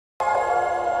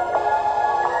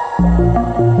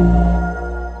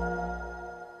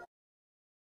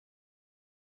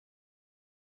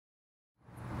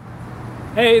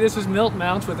Hey, this is Milt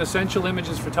Mounts with Essential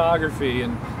Images Photography,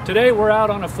 and today we're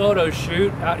out on a photo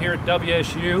shoot out here at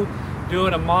WSU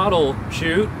doing a model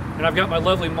shoot, and I've got my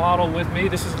lovely model with me.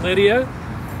 This is Lydia,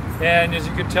 and as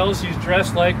you can tell, she's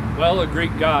dressed like, well, a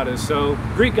Greek goddess. So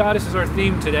Greek goddess is our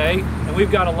theme today, and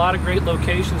we've got a lot of great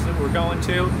locations that we're going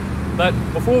to. But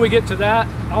before we get to that,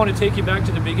 I want to take you back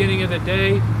to the beginning of the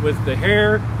day with the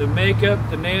hair, the makeup,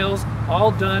 the nails,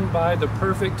 all done by the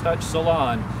Perfect Touch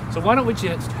Salon. So why don't we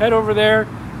just head over there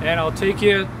and I'll take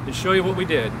you and show you what we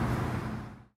did.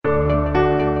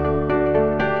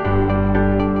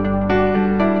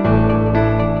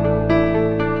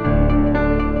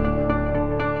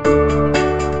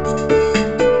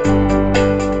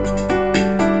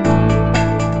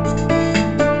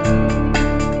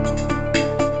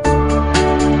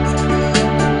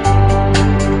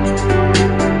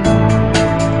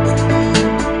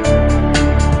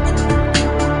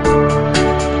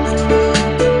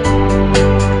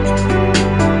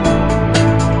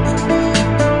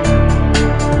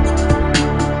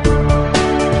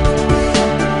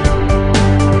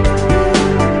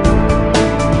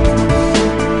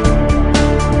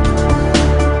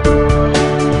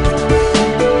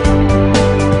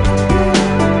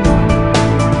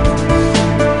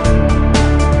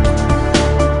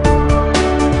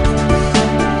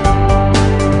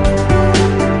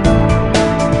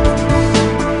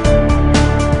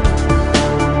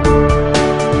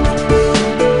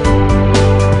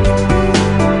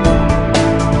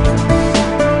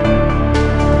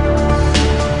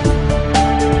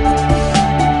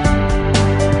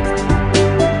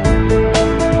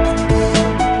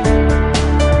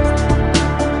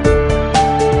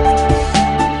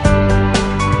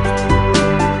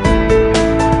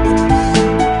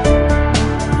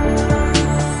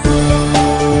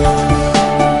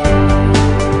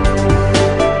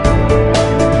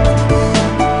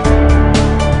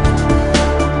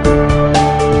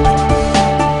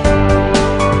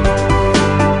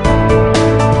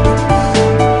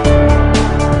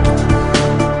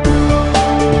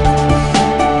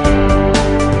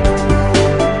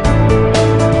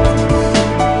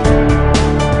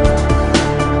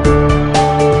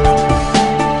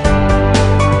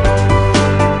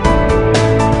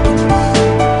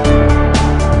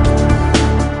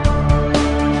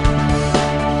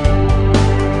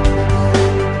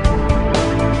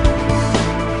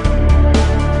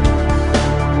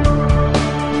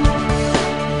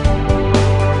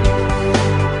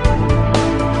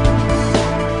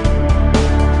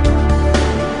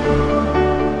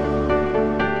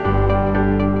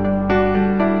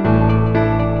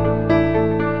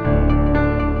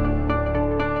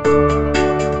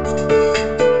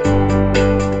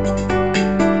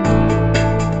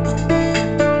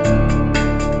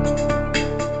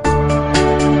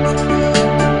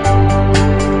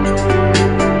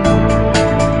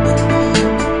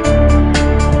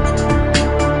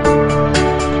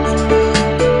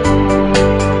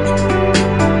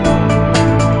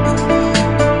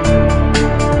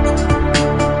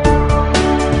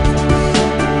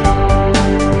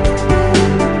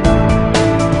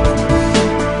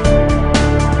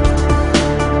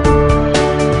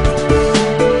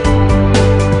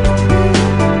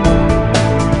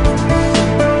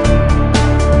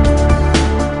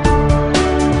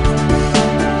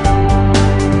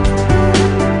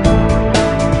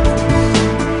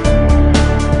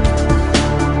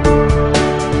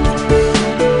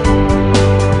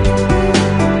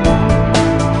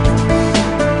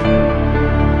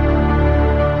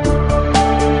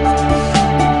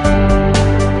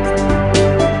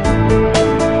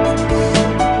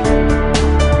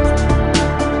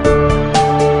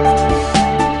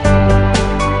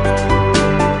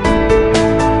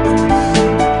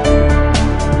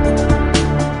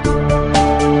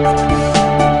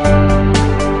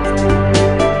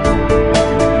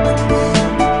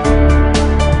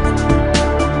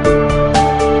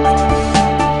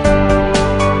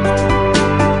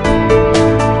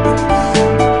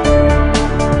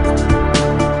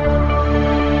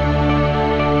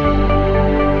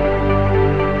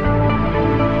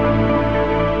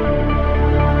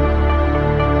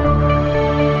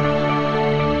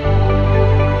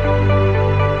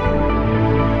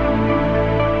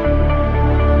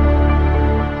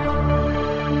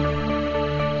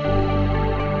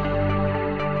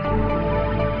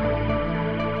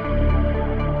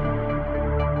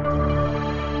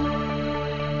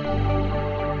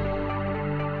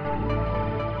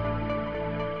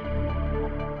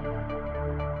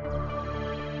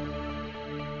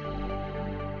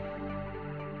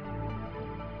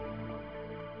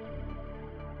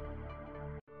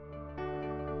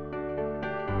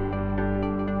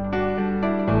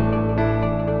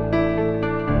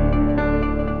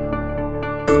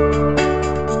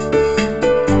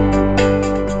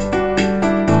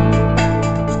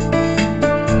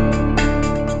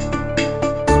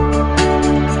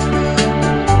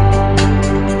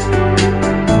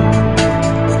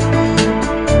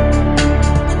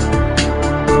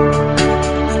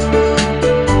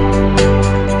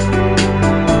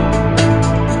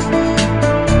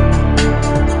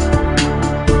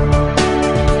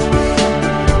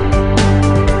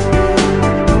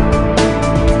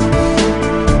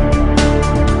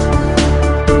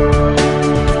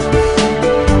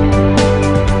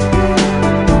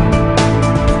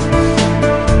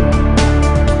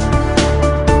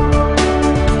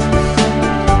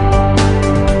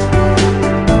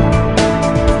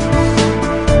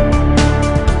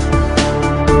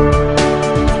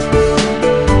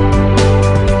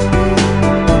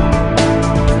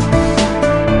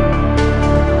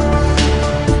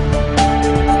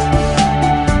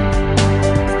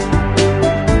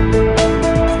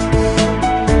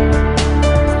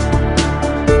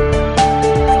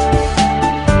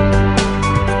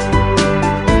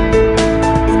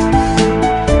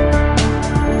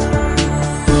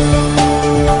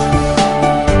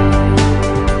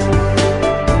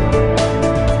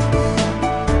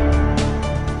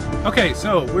 Okay,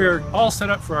 so we're all set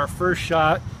up for our first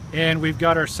shot, and we've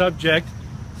got our subject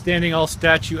standing all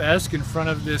statuesque in front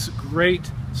of this great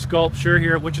sculpture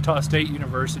here at Wichita State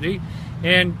University.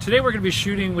 And today we're going to be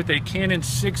shooting with a Canon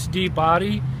 6D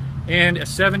body and a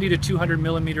 70 to 200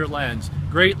 millimeter lens.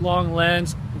 Great long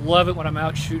lens, love it when I'm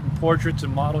out shooting portraits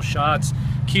and model shots.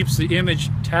 Keeps the image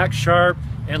tack sharp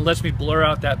and lets me blur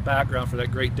out that background for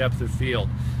that great depth of field.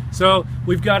 So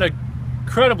we've got an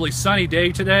incredibly sunny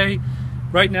day today.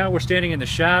 Right now we're standing in the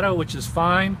shadow, which is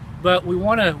fine, but we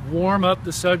want to warm up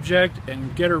the subject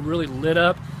and get her really lit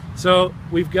up. So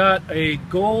we've got a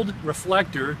gold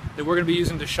reflector that we're going to be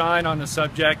using to shine on the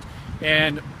subject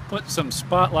and put some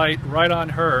spotlight right on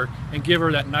her and give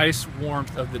her that nice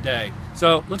warmth of the day.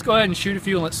 So let's go ahead and shoot a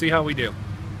few and let's see how we do.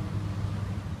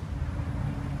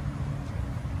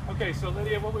 Okay, so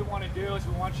Lydia, what we want to do is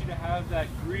we want you to have that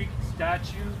Greek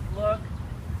statue look.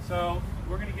 So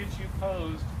we're going to get you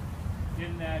posed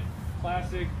in that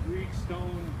classic Greek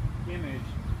stone image,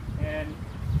 and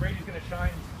Brady's going to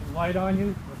shine some light on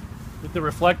you with the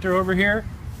reflector over here,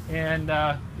 and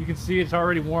you can see it's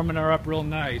already warming her up real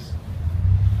nice.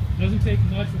 Doesn't take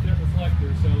much with that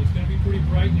reflector, so it's going to be pretty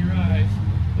bright in your eyes,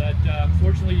 but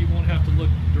fortunately you won't have to look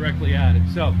directly at it.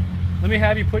 So let me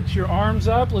have you put your arms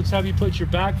up. Let's have you put your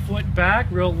back foot back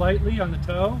real lightly on the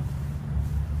toe,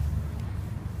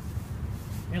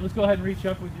 and let's go ahead and reach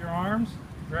up with your arms.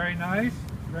 Very nice,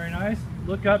 very nice.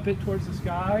 Look up it towards the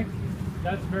sky.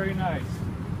 That's very nice.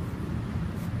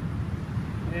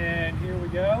 And here we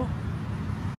go.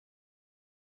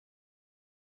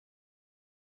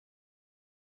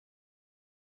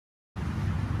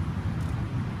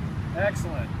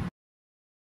 Excellent.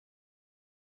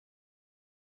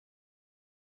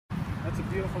 That's a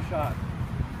beautiful shot.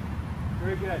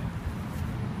 Very good.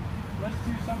 Let's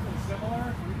do something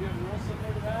similar. We're doing real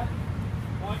similar to that.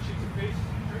 I want you to face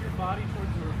your body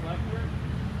towards the reflector.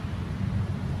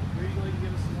 Breathe,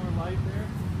 give us some more light there.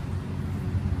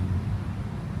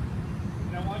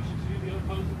 And I want you to do the other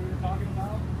pose that we were talking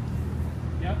about.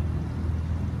 Yep.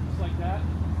 Just like that.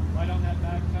 Right on that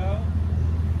back toe.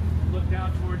 And look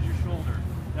down towards your shoulder.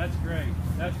 That's great.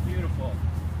 That's beautiful.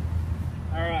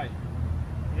 All right.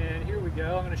 And here we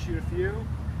go. I'm going to shoot a few.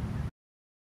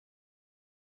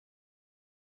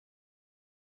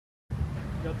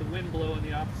 Got the wind blowing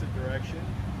the opposite direction.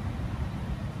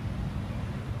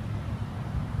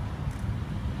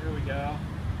 Here we go.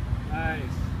 Nice.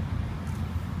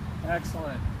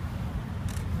 Excellent.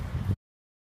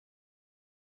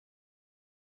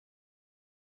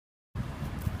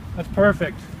 That's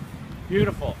perfect.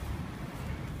 Beautiful. All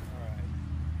right.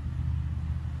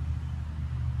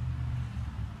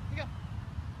 Here we go.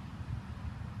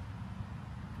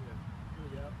 Good. Here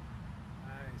we go.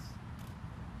 Nice.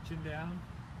 Chin down.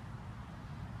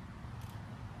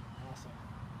 Awesome.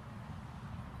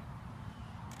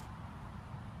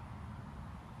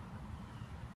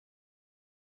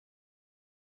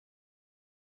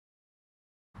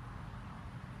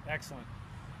 Excellent.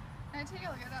 Can I take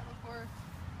a look at that before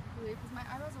we leave? Because my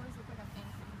eyebrows always look like I'm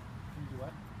angry. Can you do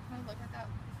what? Can I look at that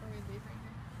before we leave right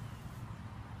here?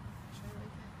 Should I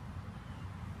like it?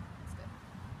 That's good.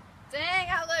 Dang,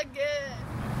 I look good!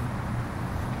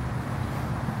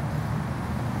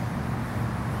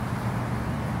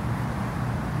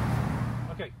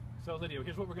 Okay, so Lydia,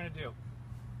 here's what we're going to do.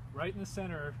 Right in the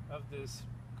center of this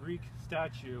Greek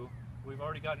statue, we've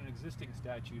already got an existing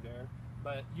statue there,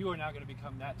 but you are now going to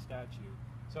become that statue.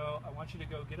 So I want you to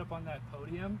go get up on that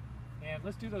podium and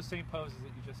let's do those same poses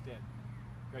that you just did.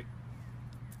 Great.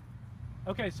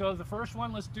 Okay, so the first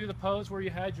one, let's do the pose where you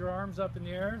had your arms up in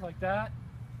the air like that.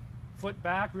 Foot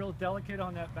back, real delicate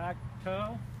on that back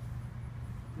toe.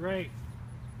 Great,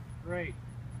 great.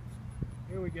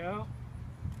 Here we go.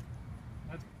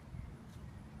 That's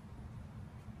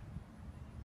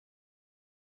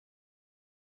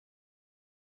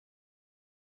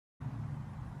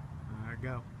there we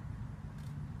go.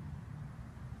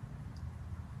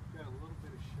 Got a little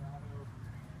bit of shadow from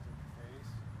your hands on your face,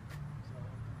 so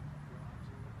open up your arms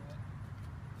a little bit.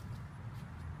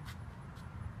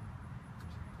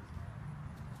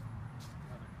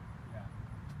 Yeah.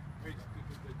 There you go. Good,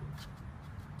 good, good, good.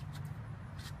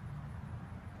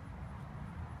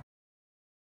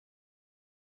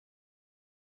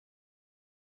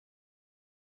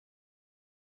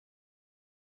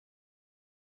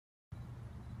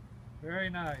 Very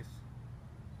nice.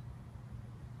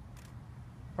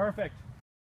 Perfect.